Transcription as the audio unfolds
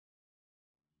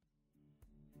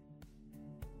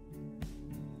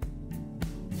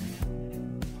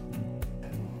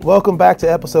Welcome back to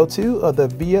episode 2 of the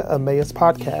Via Emmaus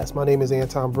podcast. My name is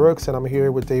Anton Brooks, and I'm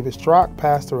here with David Strock,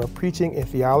 pastor of preaching and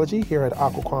theology here at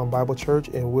Occoquan Bible Church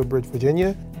in Woodbridge,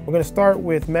 Virginia. We're going to start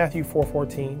with Matthew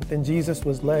 4:14. Then Jesus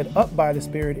was led up by the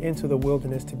Spirit into the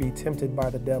wilderness to be tempted by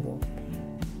the devil.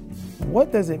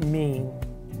 What does it mean?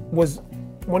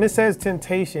 When it says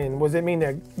temptation, does it mean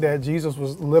that Jesus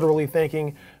was literally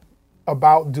thinking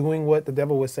about doing what the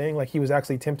devil was saying? Like he was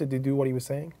actually tempted to do what he was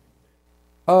saying?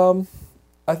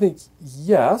 I think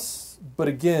yes, but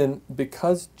again,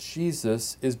 because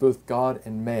Jesus is both God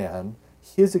and man,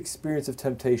 his experience of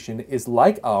temptation is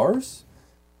like ours,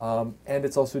 and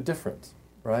it's also different,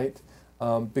 right?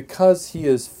 Because he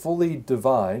is fully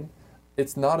divine,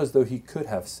 it's not as though he could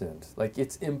have sinned. Like,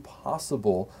 it's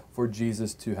impossible for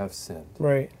Jesus to have sinned.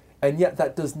 Right. And yet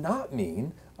that does not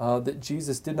mean that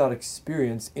Jesus did not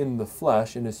experience in the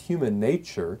flesh, in his human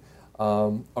nature,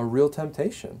 a real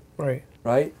temptation. Right.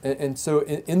 Right? And so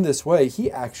in this way,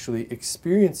 he actually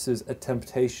experiences a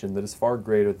temptation that is far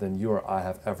greater than you or I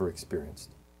have ever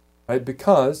experienced. Right?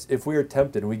 Because if we are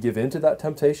tempted and we give in to that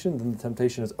temptation, then the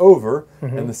temptation is over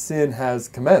and the sin has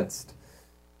commenced.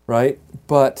 Right?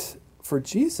 But for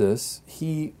Jesus,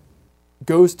 he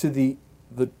goes to the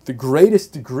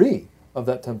greatest degree of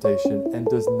that temptation and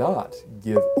does not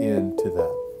give in to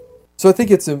that. So I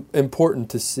think it's important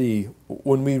to see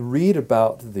when we read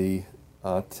about the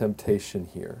temptation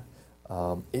here,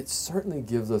 it certainly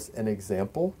gives us an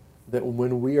example that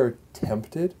when we are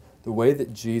tempted, the way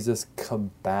that Jesus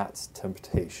combats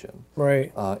temptation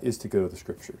is to go to the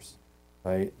Scriptures.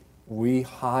 Right? We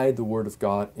hide the Word of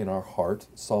God in our heart,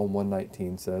 Psalm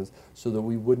 119 says, so that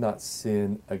we would not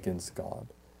sin against God.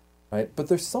 Right? But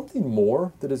there's something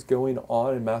more that is going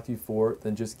on in Matthew 4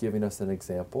 than just giving us an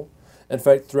example. In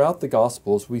fact, throughout the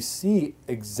Gospels, we see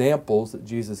examples that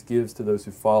Jesus gives to those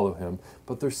who follow him,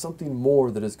 but there's something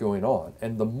more that is going on.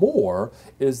 And the more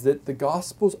is that the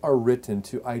Gospels are written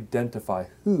to identify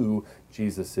who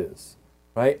Jesus is,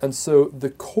 right? And so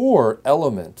the core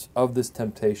element of this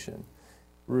temptation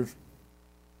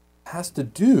has to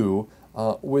do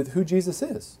with who Jesus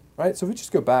is, right? So if we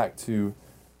just go back to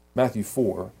Matthew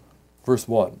 4, verse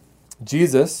 1.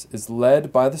 Jesus is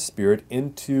led by the Spirit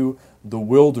into the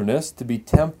wilderness to be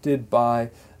tempted by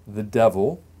the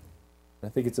devil. I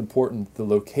think it's important the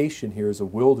location here is a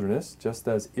wilderness, just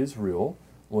as Israel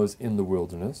was in the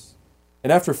wilderness.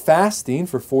 And after fasting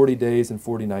for 40 days and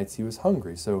 40 nights, he was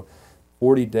hungry. So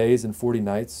 40 days and 40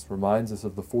 nights reminds us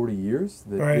of the 40 years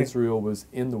that Israel was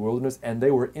in the wilderness. And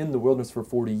they were in the wilderness for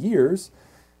 40 years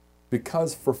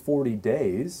because for 40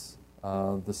 days...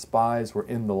 the spies were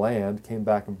in the land, came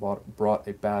back and brought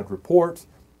a bad report.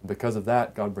 And because of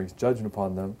that, God brings judgment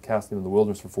upon them, casting them in the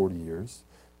wilderness for 40 years.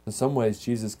 In some ways,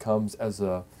 Jesus comes as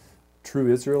a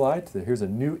true Israelite. Here's a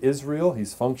new Israel.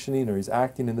 He's functioning or he's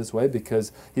acting in this way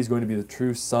because he's going to be the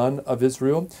true son of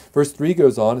Israel. Verse 3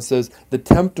 goes on, it says, the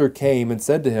tempter came and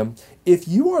said to him, if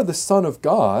you are the Son of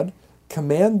God,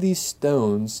 command these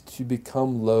stones to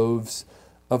become loaves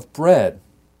of bread.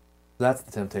 That's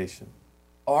the temptation.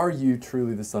 Are you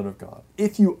truly the Son of God?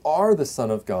 If you are the Son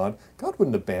of God, God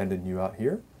wouldn't abandon you out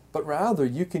here, but rather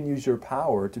you can use your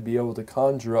power to be able to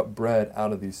conjure up bread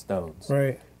out of these stones.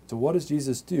 Right. So what does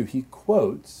Jesus do? He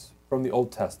quotes from the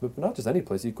Old Testament, but not just any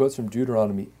place. He quotes from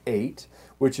Deuteronomy 8,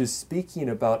 which is speaking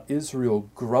about Israel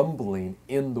grumbling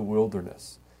in the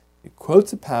wilderness. He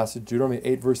quotes a passage, Deuteronomy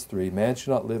 8, verse 3, man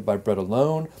shall not live by bread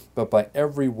alone, but by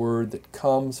every word that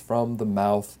comes from the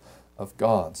mouth of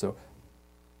God. So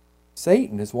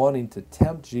Satan is wanting to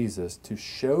tempt Jesus to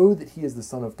show that he is the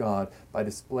Son of God by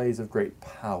displays of great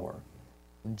power.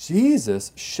 And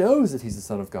Jesus shows that he's the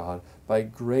Son of God by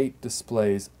great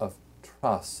displays of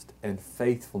trust and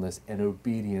faithfulness and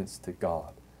obedience to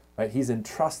God. Right? He's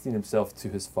entrusting himself to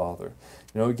his Father.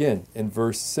 Again, in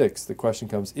verse 6, the question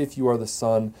comes, if you are the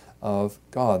Son of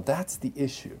God. That's the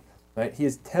issue. Right? He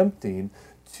is tempting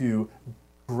to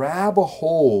grab a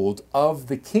hold of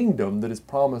the kingdom that is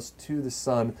promised to the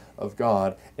Son of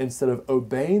God instead of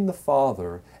obeying the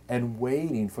Father and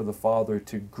waiting for the Father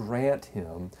to grant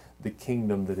him the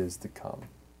kingdom that is to come.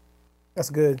 That's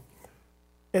good.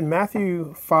 In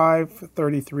Matthew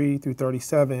 5:33 through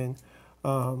 37,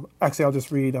 actually I'll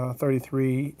just read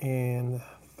 33 and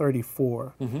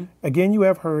 34. Again, you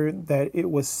have heard that it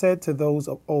was said to those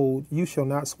of old, you shall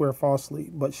not swear falsely,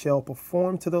 but shall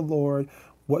perform to the Lord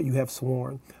what you have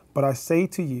sworn. But I say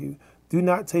to you, do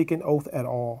not take an oath at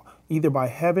all, either by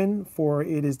heaven, for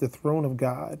it is the throne of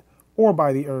God, or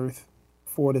by the earth,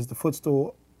 for it is the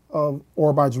footstool of,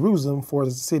 or by Jerusalem, for it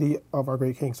is the city of our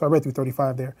great King. So I read through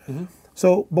 35 there.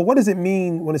 So, but what does it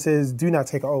mean when it says do not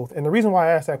take an oath? And the reason why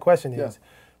I asked that question is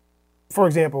for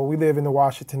example, we live in the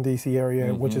Washington, D.C. area,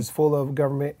 Mm-hmm. which is full of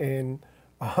government and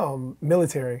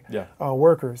military Yeah.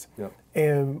 Workers. Yep.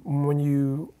 And when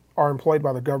you are employed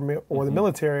by the government or the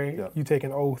military, Yep. you take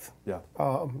an oath. Yeah.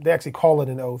 They actually call it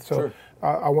an oath. So Sure.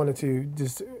 I wanted to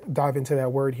just dive into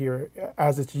that word here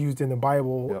as it's used in the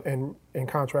Bible Yep. and in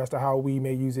contrast to how we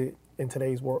may use it in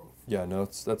today's world. Yeah, no,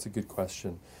 that's a good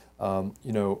question.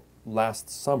 Last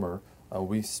summer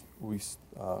we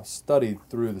studied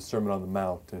through the Sermon on the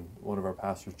Mount, and one of our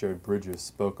pastors, Jared Bridges,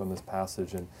 spoke on this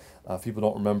passage. And if people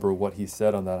don't remember what he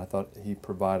said on that, I thought he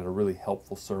provided a really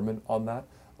helpful sermon on that.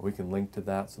 We can link to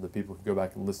that so that people can go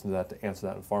back and listen to that to answer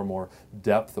that in far more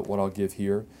depth than what I'll give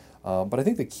here. But I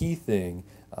think the key thing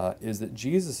is that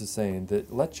Jesus is saying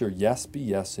that let your yes be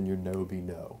yes and your no be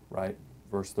no, right?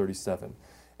 Verse 37.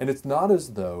 And it's not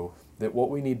as though that what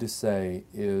we need to say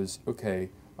is,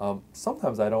 okay,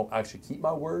 sometimes I don't actually keep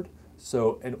my word,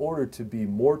 so in order to be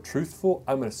more truthful,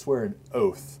 I'm going to swear an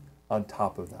oath on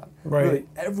top of that. Right. Really,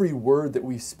 every word that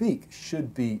we speak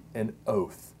should be an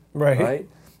oath, Right. right?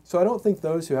 So I don't think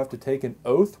those who have to take an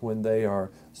oath when they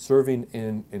are serving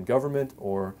in government,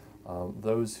 or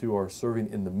those who are serving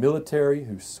in the military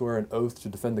who swear an oath to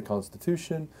defend the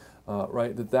Constitution,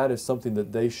 right, that is something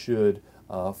that they should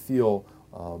feel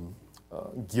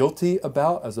guilty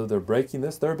about, as though they're breaking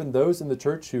this. There have been those in the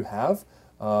church who have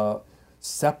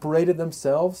separated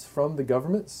themselves from the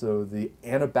government. So the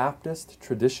Anabaptist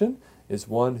tradition is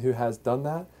one who has done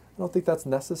that. I don't think that's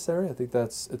necessary. I think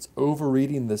it's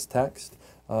overreading this text.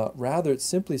 Rather, it's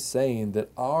simply saying that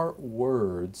our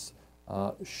words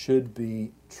should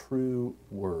be true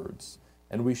words.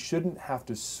 And we shouldn't have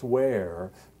to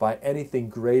swear by anything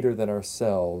greater than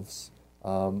ourselves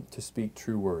to speak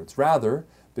true words. Rather,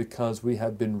 because we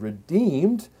have been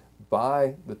redeemed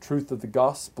by the truth of the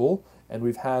gospel and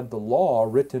we've had the law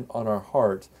written on our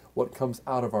heart, what comes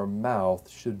out of our mouth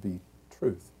should be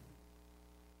truth.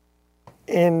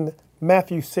 In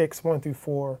Matthew 6, 1 through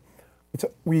 4,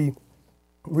 we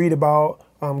read about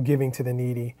giving to the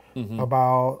needy,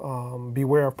 about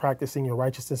beware of practicing your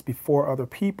righteousness before other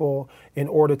people in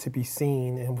order to be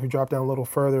seen. And if we drop down a little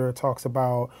further, it talks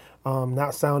about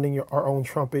not sounding our own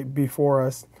trumpet before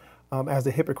us as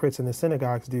the hypocrites in the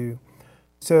synagogues do.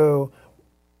 So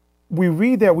we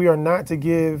read that we are not to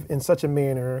give in such a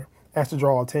manner as to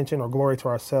draw attention or glory to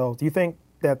ourselves. Do you think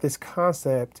that this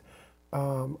concept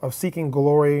of seeking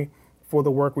glory for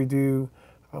the work we do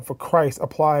for Christ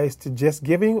applies to just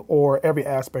giving or every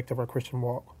aspect of our Christian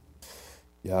walk?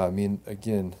 Yeah, I mean,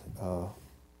 again,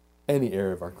 any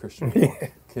area of our Christian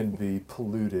walk can be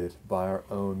polluted by our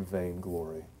own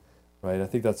vainglory, right? I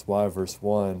think that's why verse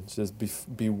 1 says,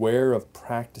 beware of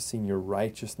practicing your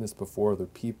righteousness before other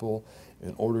people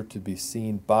in order to be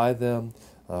seen by them,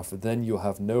 for then you'll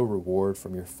have no reward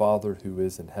from your Father who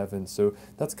is in heaven. So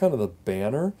that's kind of the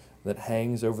banner that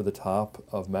hangs over the top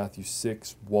of Matthew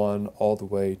 6, 1 all the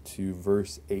way to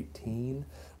verse 18,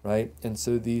 right? And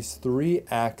so these three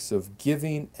acts of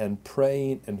giving and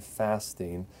praying and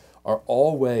fasting are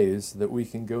all ways that we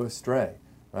can go astray,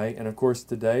 right? And of course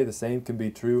today the same can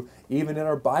be true even in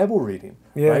our Bible reading,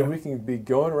 right? We can be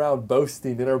going around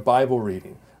boasting in our Bible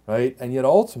reading, right? And yet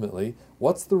ultimately,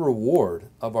 what's the reward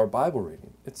of our Bible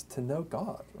reading? It's to know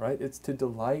God, right? It's to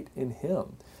delight in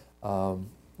Him.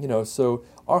 So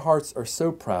our hearts are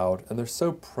so proud and they're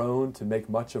so prone to make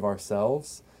much of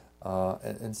ourselves.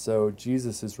 And so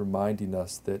Jesus is reminding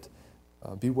us that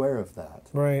beware of that.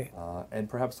 Right. And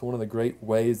perhaps one of the great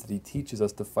ways that He teaches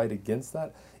us to fight against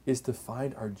that is to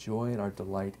find our joy and our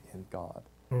delight in God.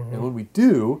 And when we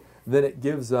do, then it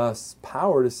gives us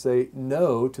power to say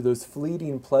no to those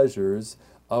fleeting pleasures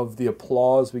of the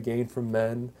applause we gain from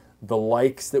men, the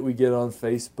likes that we get on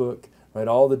Facebook, right?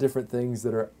 All the different things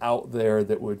that are out there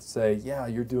that would say, yeah,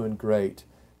 you're doing great.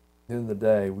 At the end of the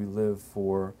day, we live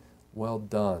for, well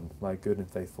done, my good and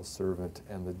faithful servant,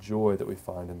 and the joy that we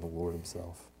find in the Lord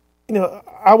Himself.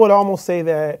 I would almost say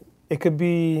that it could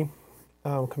be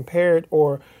compared,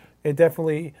 or it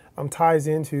definitely ties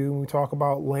into when we talk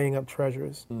about laying up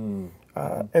treasures. And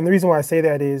the reason why I say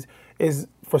that is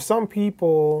for some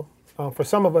people, for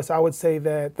some of us, I would say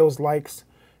that those likes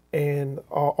and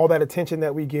all that attention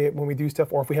that we get when we do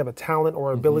stuff, or if we have a talent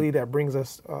or ability that brings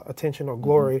us attention or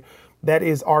glory, that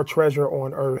is our treasure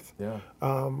on earth. Yeah.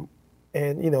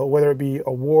 And, whether it be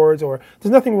awards, or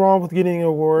there's nothing wrong with getting an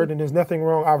award, and there's nothing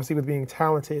wrong, obviously, with being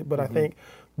talented. But I think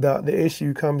the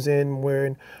issue comes in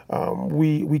when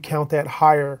we count that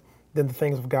higher than the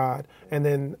things of God. And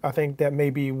then I think that may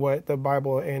be what the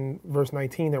Bible in verse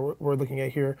 19 that we're looking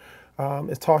at here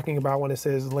is talking about when it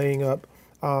says laying up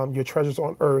your treasures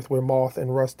on earth where moth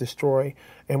and rust destroy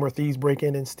and where thieves break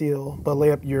in and steal, but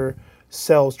lay up your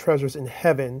sells treasures in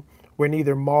heaven, where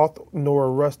neither moth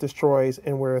nor rust destroys,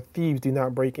 and where thieves do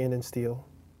not break in and steal.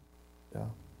 Yeah.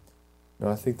 No,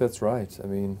 I think that's right. I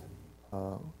mean,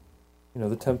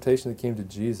 the temptation that came to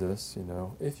Jesus,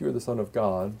 if you're the Son of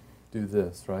God, do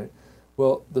this, right?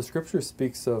 Well, the Scripture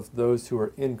speaks of those who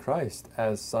are in Christ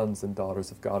as sons and daughters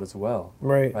of God as well.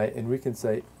 Right. Right? And we can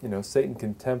say, Satan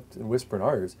can tempt and whisper in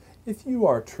our ears, if you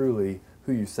are truly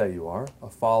who you say you are, a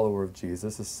follower of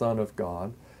Jesus, a son of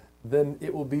God, then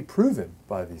it will be proven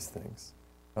by these things,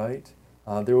 right?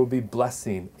 There will be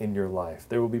blessing in your life.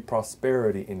 There will be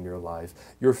prosperity in your life.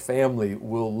 Your family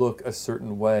will look a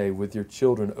certain way with your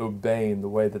children obeying the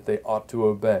way that they ought to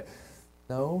obey.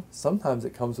 No, sometimes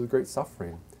it comes with great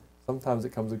suffering. Sometimes it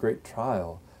comes with great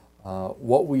trial.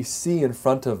 What we see in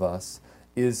front of us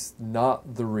is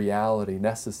not the reality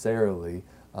necessarily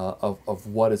of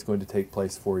what is going to take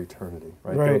place for eternity.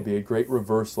 Right? There will be a great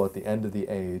reversal at the end of the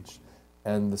age,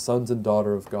 and the sons and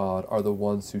daughter of God are the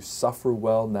ones who suffer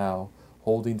well now,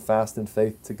 holding fast in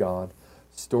faith to God,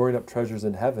 storing up treasures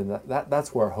in heaven.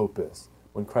 That's where our hope is,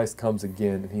 when Christ comes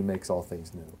again and he makes all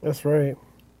things new. That's right.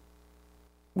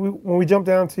 When we jump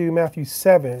down to Matthew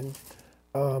 7,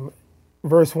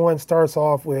 verse 1 starts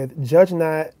off with, "Judge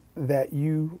not that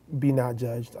you be not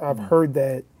judged." I've heard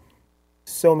that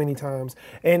so many times.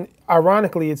 And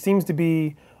ironically, it seems to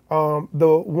be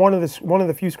one of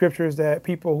the few scriptures that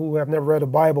people who have never read a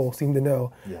Bible seem to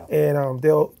know. Yeah. And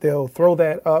they'll throw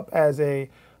that up as I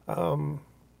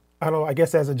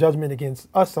guess as a judgment against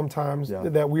us sometimes,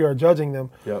 that we are judging them.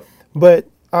 Yep. But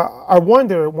I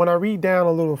wonder, when I read down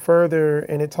a little further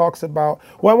and it talks about,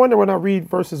 I wonder when I read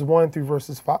verses 1 through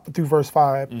verse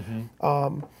 5,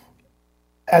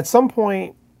 at some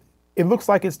point, it looks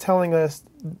like it's telling us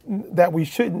that we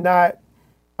should not,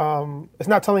 it's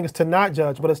not telling us to not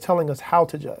judge, but it's telling us how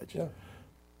to judge. Yeah.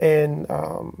 And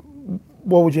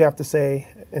what would you have to say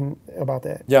about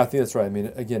that? Yeah, I think that's right. I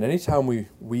mean, again, anytime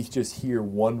we just hear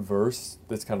one verse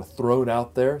that's kind of thrown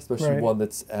out there, especially one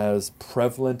that's as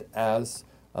prevalent as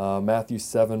Matthew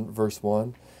 7, verse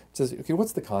 1, it says, okay,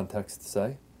 what's the context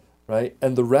say? Right?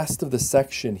 And the rest of the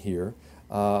section here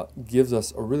gives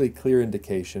us a really clear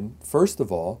indication, first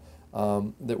of all,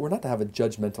 that we're not to have a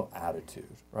judgmental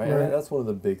attitude, right? And that's one of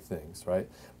the big things, right?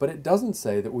 But it doesn't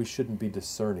say that we shouldn't be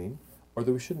discerning or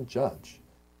that we shouldn't judge,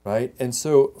 right? And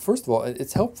so, first of all,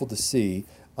 it's helpful to see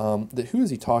that who is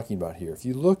he talking about here? If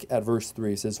you look at verse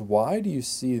 3, it says, "Why do you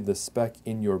see the speck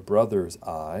in your brother's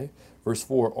eye?" Verse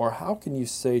 4, "Or how can you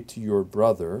say to your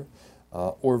brother?"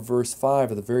 Or verse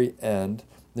 5 at the very end,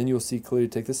 "Then you will see clearly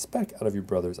to take the speck out of your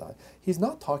brother's eye." He's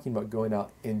not talking about going out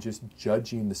and just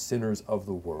judging the sinners of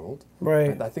the world.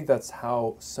 Right. And I think that's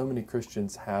how so many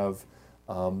Christians have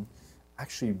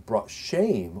actually brought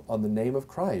shame on the name of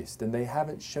Christ, and they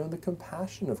haven't shown the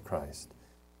compassion of Christ.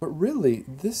 But really,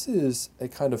 this is a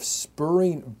kind of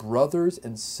spurring brothers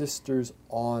and sisters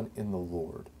on in the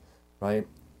Lord, right?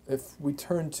 If we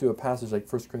turn to a passage like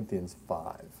 1 Corinthians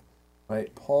 5,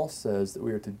 right, Paul says that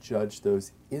we are to judge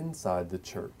those inside the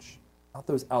church, not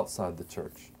those outside the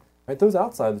church. Right? Those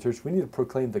outside the church, we need to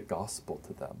proclaim the gospel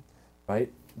to them,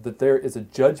 right? That there is a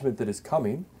judgment that is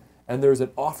coming, and there's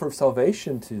an offer of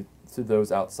salvation to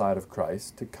those outside of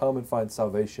Christ to come and find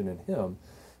salvation in him.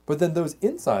 But then those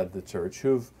inside the church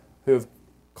who have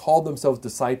called themselves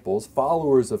disciples,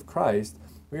 followers of Christ,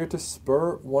 we are to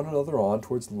spur one another on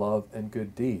towards love and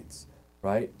good deeds,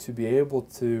 right? To be able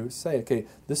to say, okay,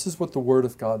 this is what the Word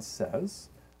of God says,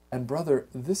 and brother,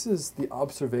 this is the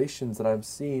observations that I'm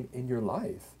seeing in your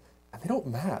life, and they don't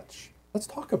match. Let's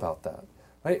talk about that,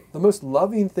 right? The most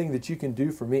loving thing that you can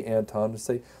do for me, Anton, is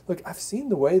say, look, I've seen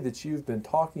the way that you've been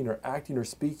talking or acting or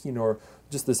speaking or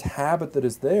just this habit that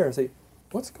is there, and say,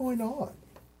 what's going on?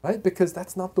 Right? Because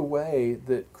that's not the way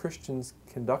that Christians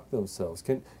conduct themselves.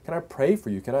 Can I pray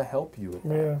for you? Can I help you with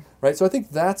that? Yeah. Right? So I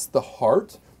think that's the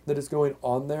heart that is going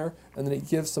on there. And then it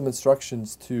gives some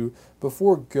instructions to,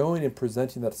 before going and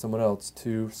presenting that to someone else,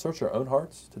 to search our own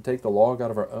hearts, to take the log out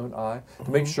of our own eye,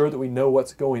 to make sure that we know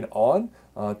what's going on,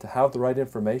 to have the right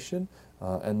information,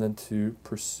 and then to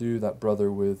pursue that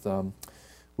brother with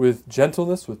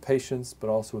gentleness, with patience, but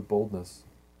also with boldness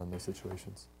in those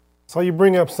situations. So you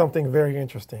bring up something very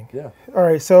interesting. Yeah. All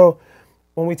right. So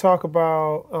when we talk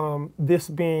about this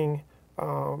being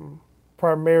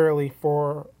primarily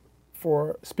for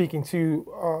speaking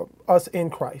to us in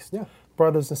Christ,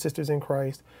 brothers and sisters in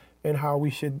Christ, and how we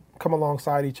should come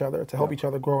alongside each other to help each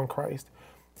other grow in Christ.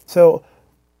 So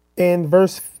in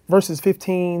verses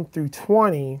 15 through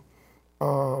 20,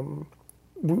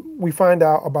 we find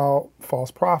out about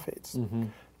false prophets.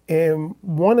 And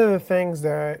one of the things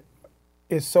that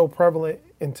is so prevalent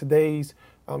in today's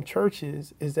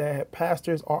churches is that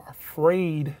pastors are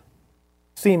afraid,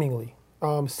 seemingly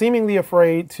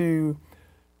afraid to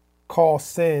call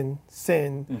sin.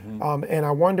 And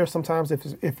I wonder sometimes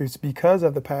if it's because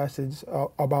of the passage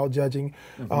about judging,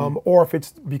 or if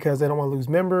it's because they don't want to lose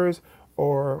members,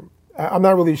 or I'm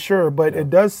not really sure, but it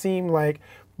does seem like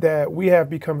that we have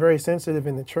become very sensitive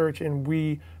in the church, and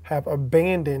we have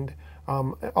abandoned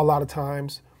a lot of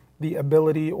times the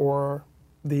ability or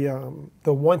the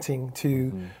wanting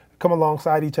to come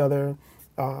alongside each other,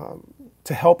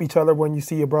 to help each other when you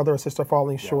see a brother or sister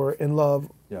falling short in love,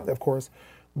 of course.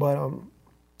 But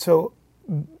so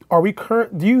are we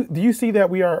do you see that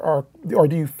we are or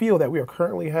do you feel that we are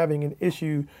currently having an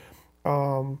issue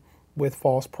with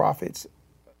false prophets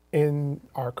in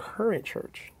our current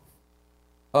church?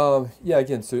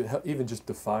 Again, so even just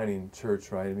defining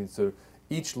church, right? I mean, so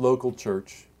each local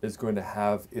church is going to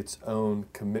have its own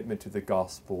commitment to the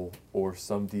gospel or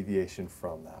some deviation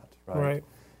from that, right? Right.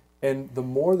 And the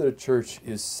more that a church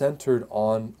is centered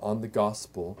on the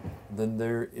gospel, then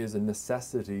there is a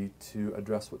necessity to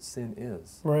address what sin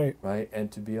is. Right. Right?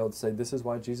 And to be able to say, this is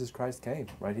why Jesus Christ came,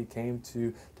 right? He came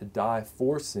to die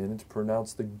for sin and to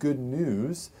pronounce the good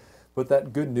news. But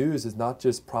that good news is not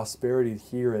just prosperity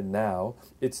here and now.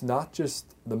 It's not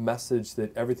just the message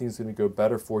that everything's going to go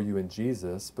better for you in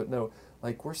Jesus, but no,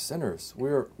 like, we're sinners.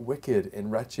 We're wicked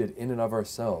and wretched in and of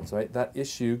ourselves, right? That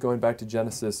issue, going back to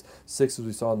Genesis 6, as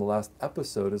we saw in the last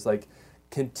episode, is like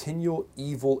continual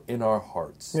evil in our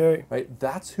hearts, right?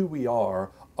 That's who we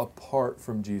are apart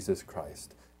from Jesus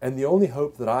Christ. And the only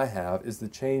hope that I have is the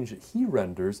change that he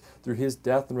renders through his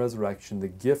death and resurrection, the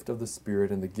gift of the Spirit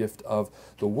and the gift of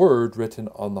the Word written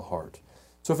on the heart.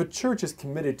 So if a church is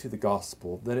committed to the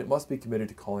gospel, then it must be committed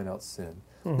to calling out sin.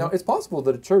 Now, it's possible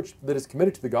that a church that is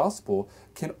committed to the gospel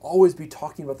can always be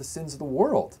talking about the sins of the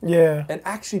world. And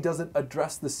actually doesn't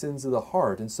address the sins of the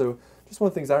heart. And so just one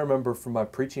of the things I remember from my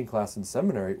preaching class in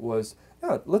seminary was,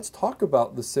 let's talk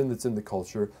about the sin that's in the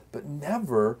culture, but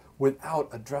never without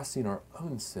addressing our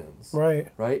own sins.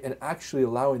 Right? And actually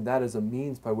allowing that as a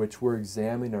means by which we're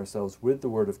examining ourselves with the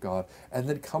Word of God and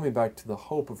then coming back to the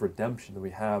hope of redemption that we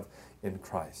have in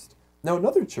Christ. Now,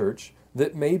 another church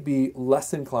that may be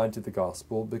less inclined to the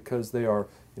gospel because they are,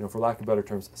 for lack of better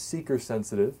terms, seeker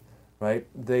sensitive, right?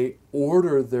 They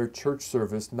order their church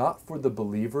service not for the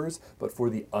believers, but for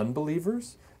the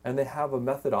unbelievers. And they have a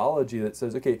methodology that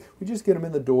says, okay, we just get them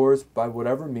in the doors by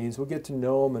whatever means, we'll get to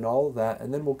know them and all of that,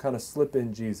 and then we'll kind of slip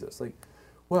in Jesus. Like,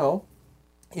 well,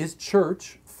 is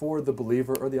church for the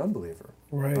believer or the unbeliever?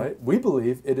 Right? We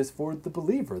believe it is for the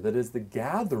believer, that is the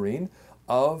gathering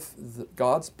of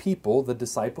God's people, the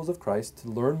disciples of Christ, to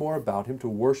learn more about him, to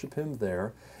worship him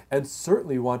there, and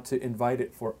certainly want to invite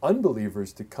it for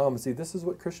unbelievers to come and see this is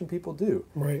what Christian people do.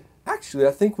 Actually,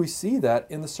 I think we see that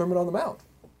in the Sermon on the Mount.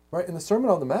 Right? In the Sermon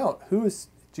on the Mount, who is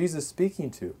Jesus speaking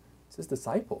to? It's his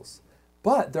disciples.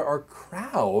 But there are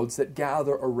crowds that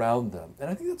gather around them. And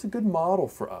I think that's a good model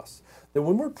for us. That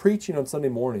when we're preaching on Sunday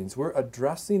mornings, we're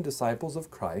addressing disciples of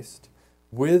Christ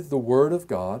with the Word of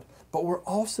God, but we're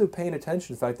also paying attention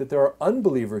to the fact that there are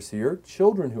unbelievers here,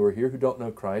 children who are here who don't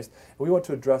know Christ, and we want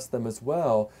to address them as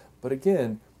well. But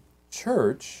again,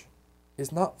 church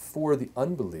is not for the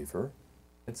unbeliever,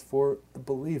 it's for the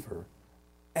believer,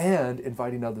 and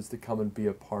inviting others to come and be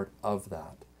a part of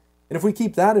that. And if we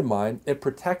keep that in mind, it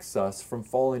protects us from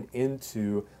falling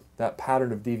into that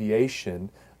pattern of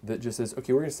deviation that just says,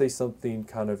 okay, we're going to say something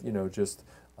kind of, just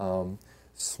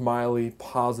smiley,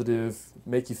 positive,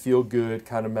 make you feel good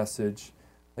kind of message.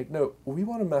 Like, no, we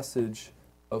want a message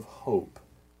of hope.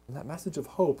 And that message of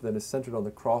hope then is centered on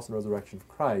the cross and resurrection of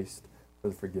Christ for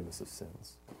the forgiveness of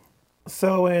sins.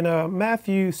 So in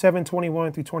Matthew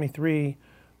 7:21 through 23,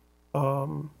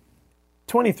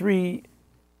 23,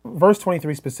 verse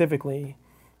 23 specifically,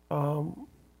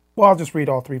 I'll just read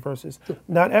all three verses.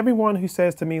 Not everyone who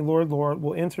says to me, Lord, Lord,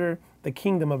 will enter the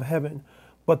kingdom of heaven,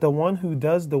 but the one who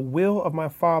does the will of my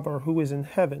Father who is in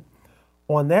heaven.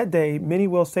 On that day, many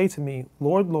will say to me,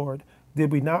 Lord, Lord,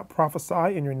 did we not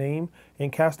prophesy in your name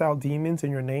and cast out demons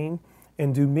in your name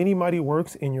and do many mighty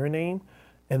works in your name?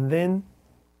 And then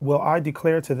will I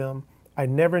declare to them, I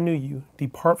never knew you.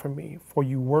 Depart from me, for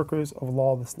you workers of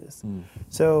lawlessness.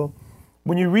 So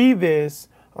when you read this,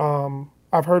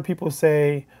 I've heard people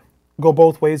say, go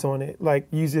both ways on it. Like,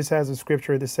 use this as a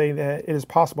scripture to say that it is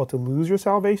possible to lose your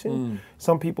salvation.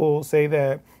 Some people say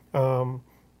that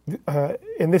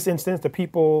in this instance, the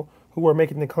people who are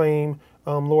making the claim,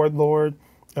 Lord, Lord,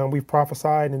 we've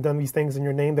prophesied and done these things in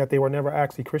your name, that they were never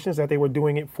actually Christians, that they were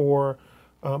doing it for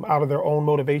out of their own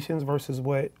motivations versus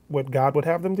what God would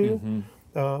have them do.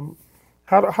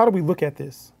 How do we look at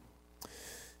this?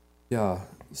 Yeah,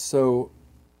 So,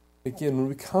 again, when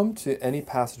we come to any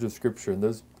passage of Scripture and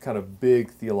those kind of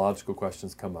big theological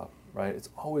questions come up, right, it's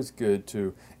always good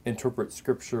to interpret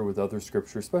Scripture with other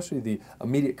Scripture, especially the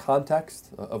immediate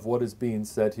context of what is being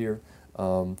said here.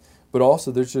 But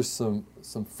also, there's just some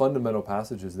fundamental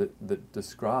passages that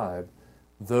describe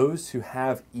those who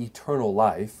have eternal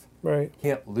life Right.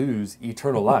 can't lose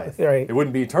eternal life. Right. It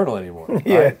wouldn't be eternal anymore.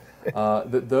 Yeah.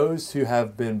 Right? That those who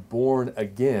have been born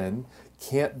again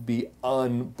can't be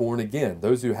unborn again.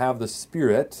 Those who have the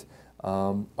Spirit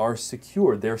are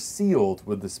secured. They're sealed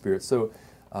with the Spirit. So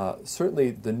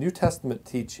certainly the New Testament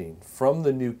teaching from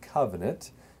the New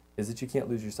Covenant is that you can't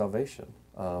lose your salvation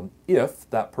if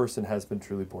that person has been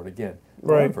truly born again.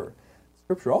 Right. However,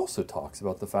 Scripture also talks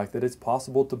about the fact that it's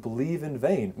possible to believe in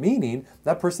vain, meaning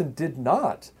that person did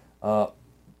not,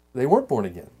 they weren't born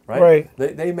again, right? Right.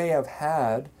 They may have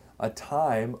had a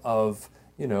time of,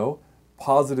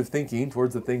 positive thinking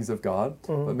towards the things of God,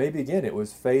 but maybe again it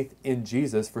was faith in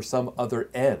Jesus for some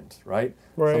other end, right?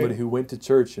 Right. Somebody who went to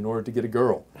church in order to get a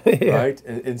girl, Yeah. right?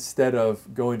 Instead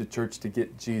of going to church to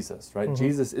get Jesus, right?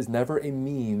 Jesus is never a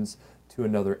means to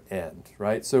another end,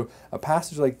 right? So a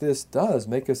passage like this does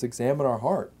make us examine our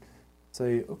heart.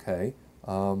 Say, okay,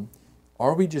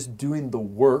 are we just doing the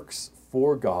works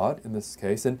for God in this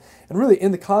case? And really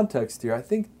in the context here, I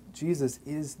think Jesus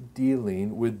is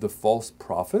dealing with the false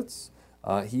prophets.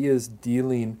 He is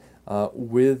dealing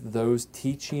with those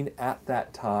teaching at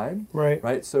that time. Right.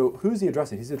 Right? So who's he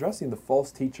addressing? He's addressing the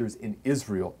false teachers in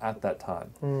Israel at that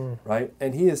time. Right?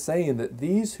 And he is saying that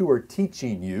these who are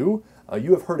teaching you,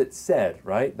 you have heard it said,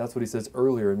 right? That's what he says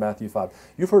earlier in Matthew 5.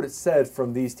 You've heard it said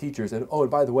from these teachers. And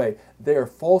by the way, they are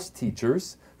false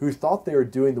teachers who thought they were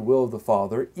doing the will of the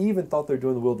Father, even thought they were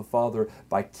doing the will of the Father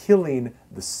by killing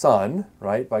the Son,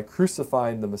 right? By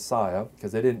crucifying the Messiah,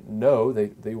 because they didn't know,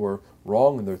 they were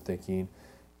wrong in their thinking.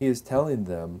 He is telling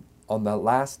them on that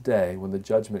last day when the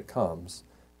judgment comes,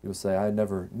 he will say, I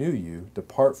never knew you.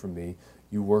 Depart from me,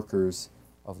 you workers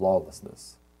of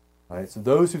lawlessness. Right? So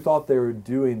those who thought they were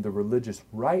doing the religious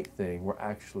right thing were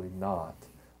actually not,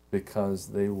 because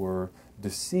they were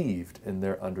deceived in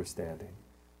their understanding.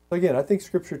 Again, I think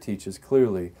Scripture teaches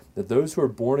clearly that those who are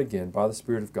born again by the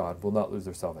Spirit of God will not lose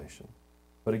their salvation.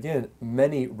 But again,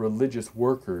 many religious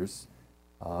workers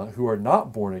who are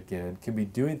not born again can be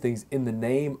doing things in the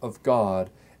name of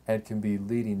God and can be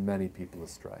leading many people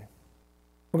astray.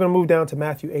 We're going to move down to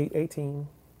Matthew 8:18.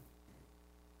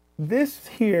 This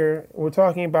here, we're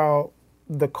talking about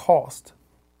the cost.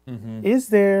 Is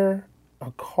there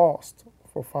a cost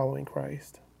for following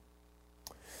Christ?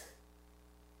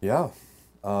 Yeah.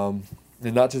 And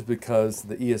not just because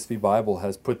the ESV Bible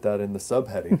has put that in the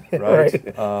subheading, right?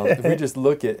 Right. If we just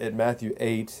look at Matthew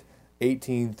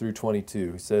 8:18 through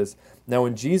 22, it says, Now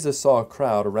when Jesus saw a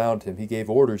crowd around him, he gave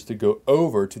orders to go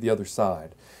over to the other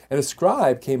side. And a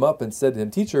scribe came up and said to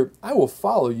him, Teacher, I will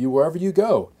follow you wherever you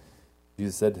go.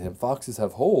 Jesus said to him, Foxes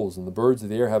have holes, and the birds of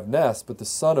the air have nests, but the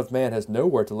Son of Man has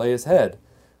nowhere to lay his head.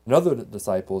 Another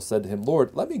disciple said to him,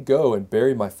 Lord, let me go and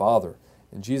bury my father.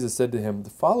 And Jesus said to him,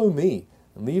 Follow me,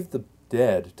 and leave the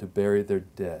dead to bury their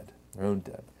dead, their own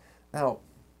dead. Now,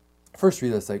 first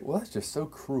read that's like, well, that's just so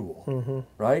cruel,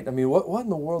 right? I mean, what in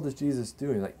the world is Jesus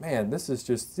doing? Like, man, these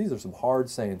are some hard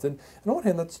sayings. And on one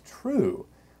hand, that's true.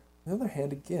 On the other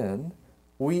hand, again,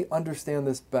 we understand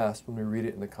this best when we read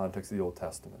it in the context of the Old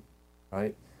Testament,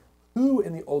 right? Who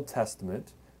in the Old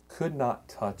Testament could not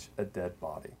touch a dead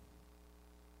body?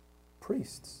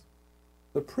 Priests.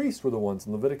 The priests were the ones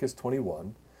in Leviticus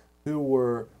 21 who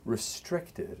were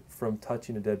restricted from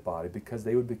touching a dead body because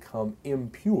they would become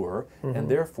impure and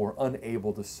therefore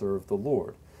unable to serve the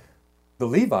Lord. The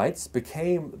Levites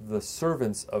became the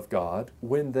servants of God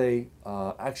when they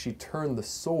actually turned the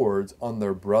swords on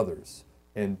their brothers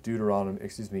in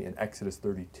Exodus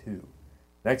 32.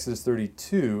 In Exodus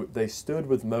 32, they stood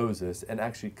with Moses and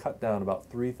actually cut down about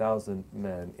 3,000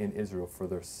 men in Israel for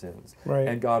their sins. Right.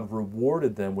 And God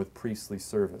rewarded them with priestly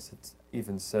service. It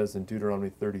even says in Deuteronomy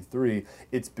 33,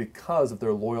 it's because of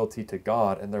their loyalty to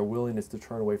God and their willingness to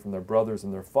turn away from their brothers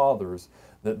and their fathers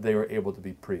that they were able to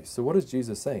be priests. So what is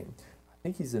Jesus saying? I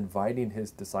think he's inviting his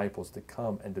disciples to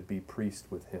come and to be priests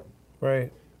with him.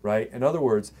 Right. Right? In other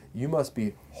words, you must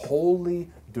be wholly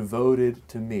devoted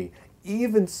to me,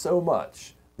 even so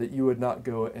much that you would not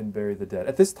go and bury the dead.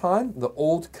 At this time, the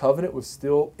old covenant was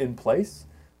still in place,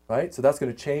 right? So that's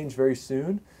going to change very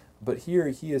soon. But here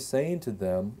he is saying to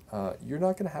them, you're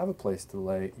not going to have a place to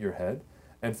lay your head.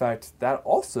 In fact, that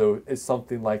also is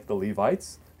something like the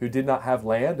Levites, who did not have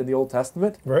land in the Old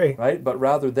Testament, Right. right? But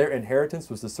rather their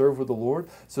inheritance was to serve with the Lord.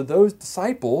 So those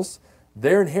disciples,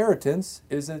 their inheritance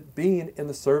is being in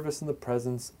the service and the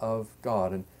presence of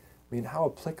God. And I mean, how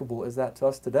applicable is that to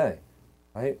us today,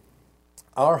 right?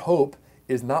 Our hope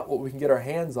is not what we can get our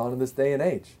hands on in this day and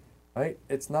age, right?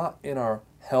 It's not in our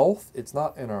health. It's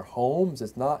not in our homes.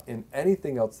 It's not in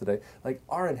anything else today. Like,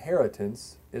 our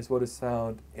inheritance is what is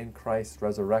found in Christ's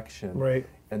resurrection, right,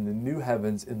 and the new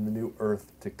heavens and the new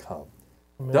earth to come.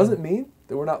 Amen. Doesn't mean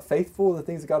that we're not faithful to the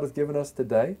things that God has given us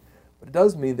today, but it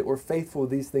does mean that we're faithful to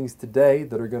these things today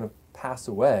that are going to pass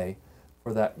away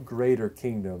for that greater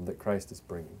kingdom that Christ is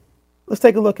bringing. Let's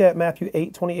take a look at Matthew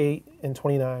 8:28 and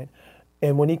 29.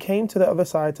 And when he came to the other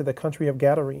side, to the country of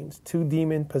Gadarenes, 2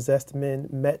 demon-possessed men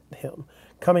met him,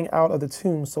 coming out of the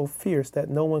tomb so fierce that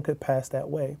no one could pass that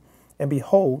way. And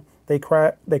behold, they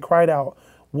cried out,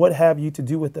 "What have you to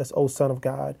do with us, O Son of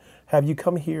God? Have you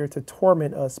come here to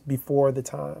torment us before the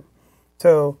time?"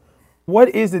 So what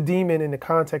is the demon in the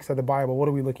context of the Bible? What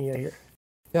are we looking at here?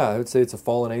 Yeah, I would say it's a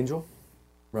fallen angel,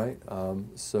 right?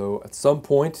 So at some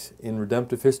point in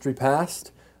redemptive history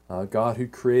past, God, who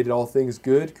created all things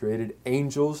good, created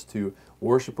angels to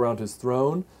worship around his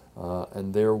throne,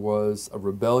 and there was a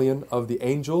rebellion of the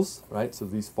angels, right? So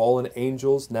these fallen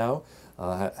angels now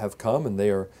have come, and they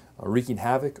are wreaking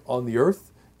havoc on the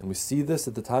earth. And we see this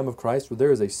at the time of Christ, where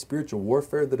there is a spiritual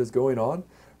warfare that is going on,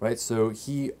 right? So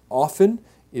he often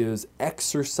is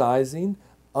exorcising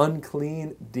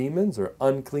unclean demons or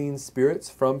unclean spirits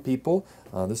from people.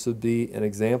 This would be an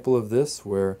example of this,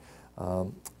 where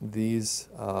these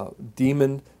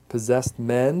demon-possessed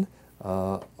men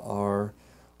are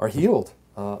healed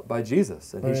by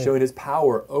Jesus, and he's showing his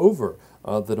power over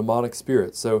the demonic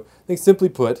spirits. So I think, simply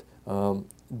put,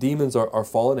 demons are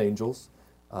fallen angels,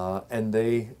 and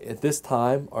they, at this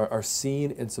time, are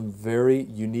seen in some very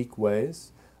unique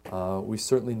ways. We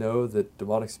certainly know that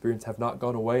demonic spirits have not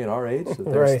gone away in our age, that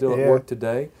they're still at work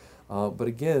today. But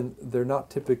again, they're not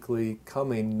typically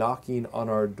coming knocking on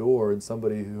our door and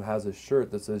somebody who has a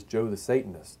shirt that says Joe the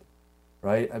Satanist,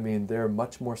 right? I mean, they're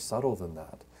much more subtle than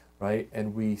that, right?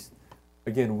 And we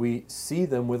see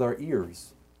them with our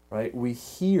ears, right? We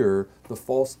hear the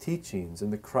false teachings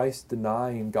and the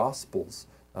Christ-denying gospels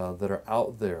that are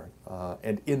out there.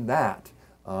 And in that,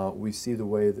 we see the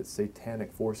way that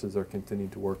satanic forces are continuing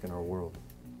to work in our world.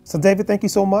 So, David, thank you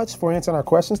so much for answering our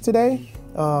questions today.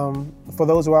 For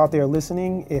those who are out there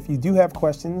listening, if you do have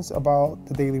questions about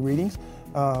the daily readings,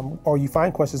 or you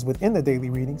find questions within the daily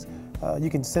readings,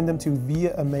 you can send them to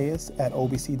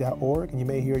viaemmaus@obc.org, and you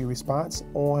may hear your response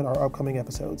on our upcoming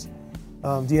episodes.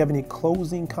 Do you have any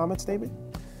closing comments, David?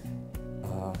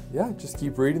 Yeah, just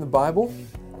keep reading the Bible,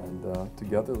 and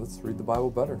together, let's read the Bible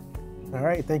better. All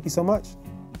right, thank you so much.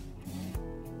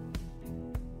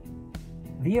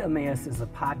 Via Emmaus is a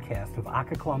podcast of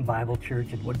Occoquan Bible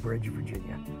Church in Woodbridge,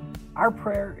 Virginia. Our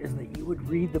prayer is that you would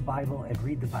read the Bible and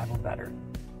read the Bible better.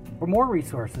 For more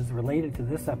resources related to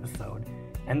this episode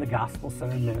and the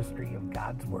gospel-centered ministry of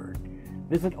God's Word,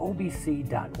 visit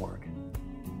obc.org.